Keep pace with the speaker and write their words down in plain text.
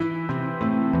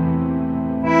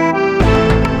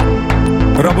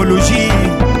RapoLogY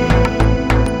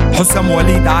حسام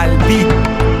وليد على البيت.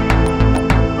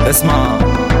 اسمع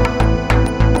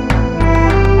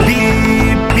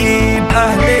بيب بيب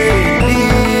أهلي،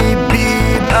 بيب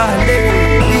بيب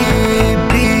أهلي، بيب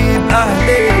بيب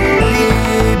أهلي،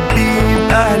 بيب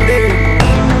بيب أهلي.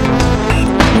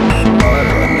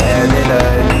 النادي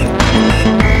الأهلي،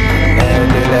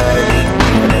 النادي الأهلي،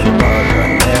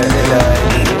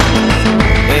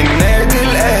 النادي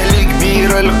الأهلي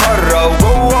كبير القاره،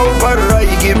 وجوه وبره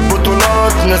يجيب بطولات.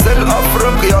 نزل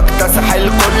افريقيا اكتسح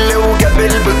الكل وجاب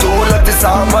البطوله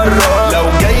 9 مرات. لو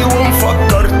جاي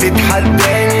ومفكر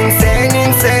تتحداني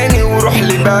انساني وروح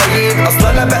لبعيد. اصل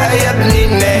انا بقى يا ابني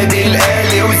النادي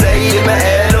الاهلي، وزي ما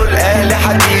قالوا الاهلي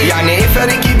حديد. يعني ايه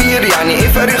فريق كبير، يعني ايه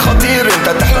فريق خطير؟ انت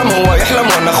تحلم هو يحلم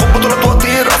وانا اخد بطولات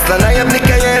واطير. اصل انا يا ابني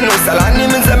كيان واسال عني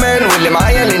من زمان، واللي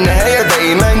معايا للنهايه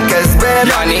دايما كسبان.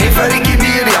 يعني ايه فريق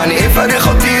كبير، يعني ايه فريق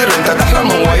خطير؟ انت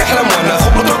تحلم هو يحلم وانا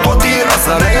اخد بطولات واطير.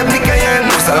 اصل انا يا ابني كيان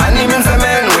واسال عني من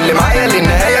زمان، واللي معايا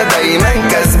للنهايه دايما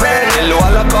كسبان.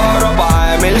 الولا كهرب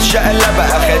عامل شقلبه،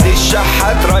 اخد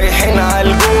الشحات رايحين على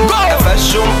الجول.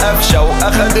 قفشهم قفشه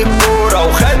واخد الكوره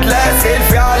وخد لها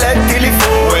سيلفي على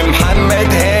التليفون.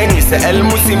 ومحمد هاني سأل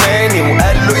موسيماني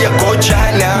وقال له يا كوتش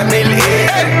هنعمل ايه؟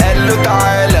 قال له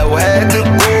تعالى وهات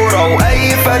الكوره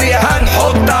واي فريق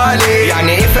هنحط عليه.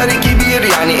 يعني ايه فريق كبير،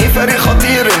 يعني ايه فريق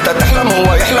خطير؟ انت تحلم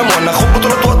هو يحلم وانا اخد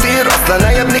بطولات واطير. اصل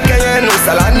انا يا ابني كيان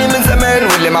واسال عني من زمان،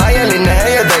 واللي معايا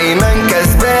للنهايه دايما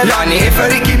كسبان. يعني ايه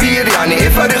فريق كبير، يعني ايه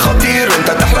فريق خطير؟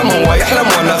 انت تحلم هو يحلم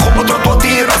وانا اخد بطولات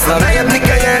واطير. اصل انا يا ابني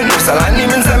كيان واسال عني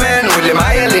من زمان، واللي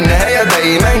معايا للنهايه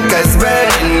دايما كسبان.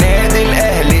 النادي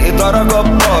الاهلي اداره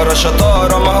جباره،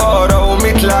 شطاره مهاره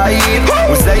وميت لعيب.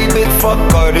 وازاي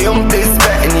بتفكر يوم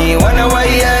تسبقني وانا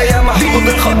ويايا محمود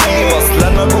الخطيب؟ اصل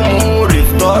انا جمهوري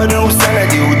في ظهري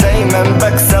وسندي، ودايما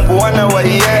بكسب وانا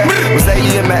وياه.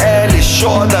 وزي ما قال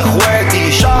الشهداء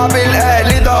اخواتي، شعب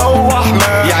الاهلي ده هو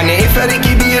احمد. يعني ايه فريق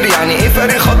كبير، يعني ايه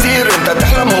فريق خطير؟ انت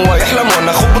تحلم هو يحلم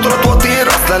وانا اخد بطولات واطير.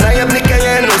 اصل انا يا ابني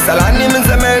كيان واسال عني من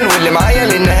زمان، واللي معايا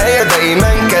للنهايه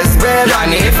دايما كسبان.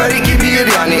 يعني ايه فريق كبير،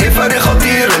 يعني ايه فريق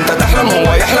خطير؟ انت تحلم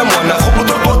هو يحلم وانا اخد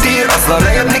بطولات واطير. اصل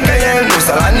انا يا ابني كيان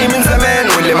واسال عني من زمان،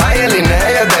 واللي معايا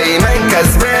للنهايه دايما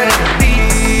كسبان.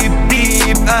 بيب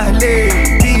بيب اهلي،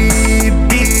 بيب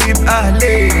بيب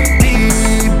اهلي،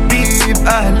 بيب بيب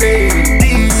اهلي،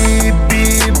 بيب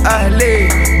بيب اهلي،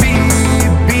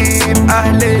 بيب بيب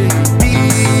اهلي،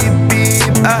 بيب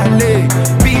بيب اهلي،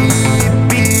 بيب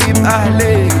بيب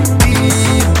اهلي،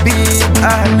 بيب بيب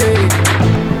اهلي.